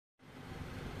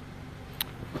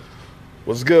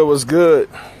What's good? What's good?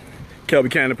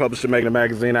 Kelby Cannon, publisher, making a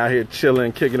magazine out here,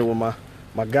 chilling, kicking it with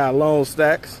my guy Lone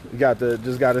Stacks. He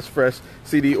just got his fresh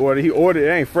CD order. He ordered it.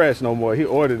 Ain't fresh no more. He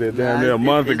ordered it damn near a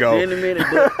month ago. It's been a minute,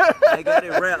 but I got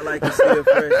it wrapped like it's still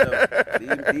fresh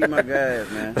though. These my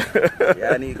guys, man.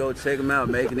 Y'all need to go check them out.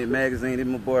 Making It magazine. This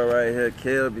my boy right here,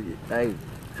 Kelby. Hey,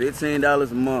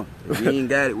 $15 a month. If you ain't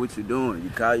got it, what you doing? You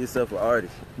call yourself an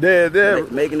artist. Yeah.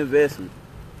 Make an investment.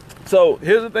 So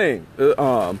here's the thing.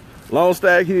 Lone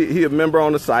Stack, he a member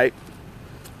on the site.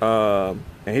 And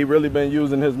he really been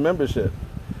using his membership.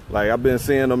 Like, I've been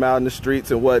seeing him out in the streets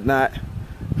and whatnot.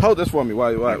 Hold this for me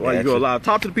while you go live.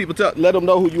 Talk to the people, let them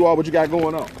know who you are, what you got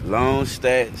going on. Lone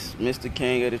Stacks, Mr.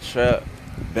 King of the Trap,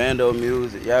 Bando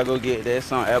Music. Y'all go get that. It's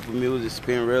on Apple Music,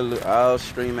 Spinrilla, all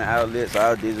streaming outlets,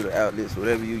 all digital outlets,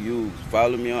 whatever you use.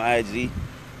 Follow me on IG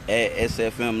at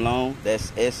SFM Lone.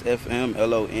 That's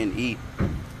SFMLONE.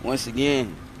 Once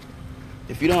again,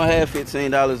 if you don't have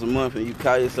 $15 a month and you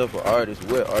call yourself an artist,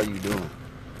 what are you doing?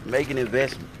 Make an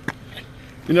investment.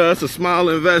 You know, that's a small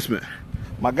investment.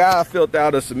 My guy filled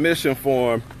out a submission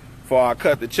form for our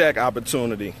Cut the Check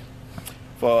opportunity.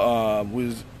 We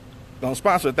was gonna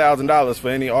sponsor $1,000 for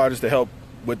any artist to help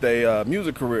with their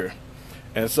music career.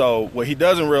 And so what he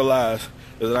doesn't realize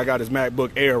is that I got his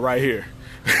MacBook Air right here.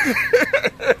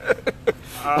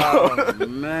 Oh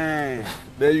man.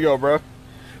 There you go, bro.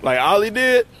 Like, all he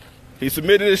did, he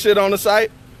submitted his shit on the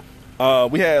site.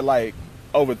 We had like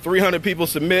over 300 people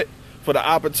submit for the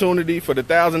opportunity for the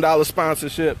 $1,000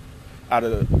 sponsorship. Out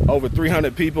of over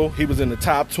 300 people, he was in the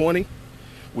top 20.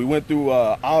 We went through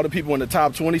all the people in the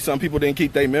top 20. Some people didn't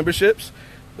keep their memberships.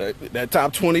 That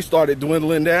top 20 started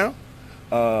dwindling down.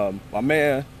 My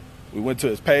man, we went to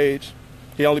his page.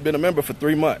 He only been a member for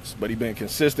 3 months, but he been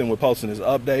consistent with posting his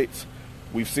updates.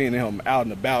 We've seen him out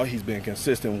and about. He's been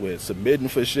consistent with submitting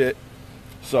for shit.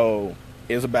 So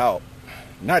it's about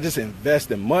not just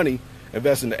investing money,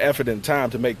 investing the effort and time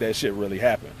to make that shit really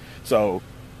happen. So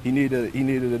he needed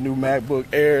a new MacBook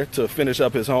Air to finish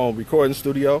up his home recording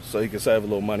studio so he could save a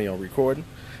little money on recording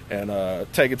and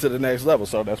take it to the next level.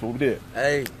 So that's what we did.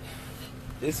 Hey,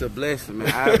 it's a blessing,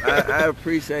 man. I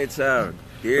appreciate y'all.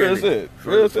 That's it.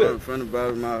 From the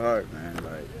bottom of my heart, man.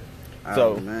 Like,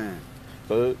 so, man.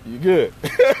 So you good.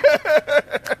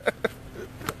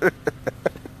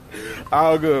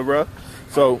 All good, bro.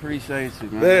 So I appreciate you,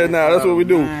 man. Yeah, nah, that's what we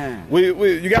do. Man.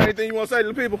 You got anything you want to say to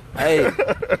the people? Hey,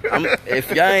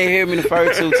 if y'all ain't hear me the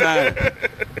first 2 times,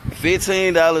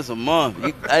 $15 a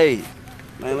month. Hey,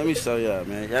 man, let me show y'all,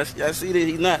 man. Y'all see that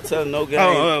he's not telling no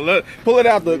game. Pull it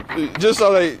out just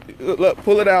so they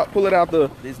pull it out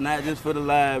the. It's not just for the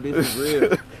live. This is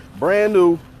real. Brand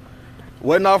new.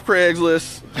 Wasn't off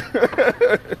Craigslist.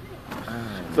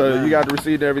 So you got the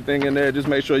receipt and everything in there. Just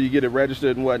make sure you get it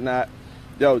registered and whatnot.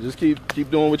 Yo, just keep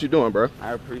doing what you're doing, bro.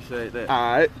 I appreciate that.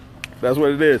 All right, that's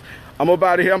what it is. I'm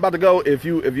about to here. I'm about to go. If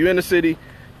you in the city,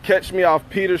 catch me off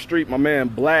Peter Street. My man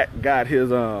Black got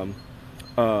his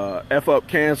F Up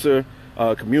Cancer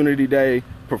Community Day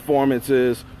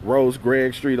performances. Rose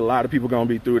Gregg Street. A lot of people gonna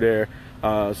be through there.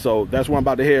 So that's where I'm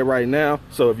about to head right now.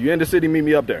 So if you're in the city, meet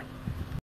me up there.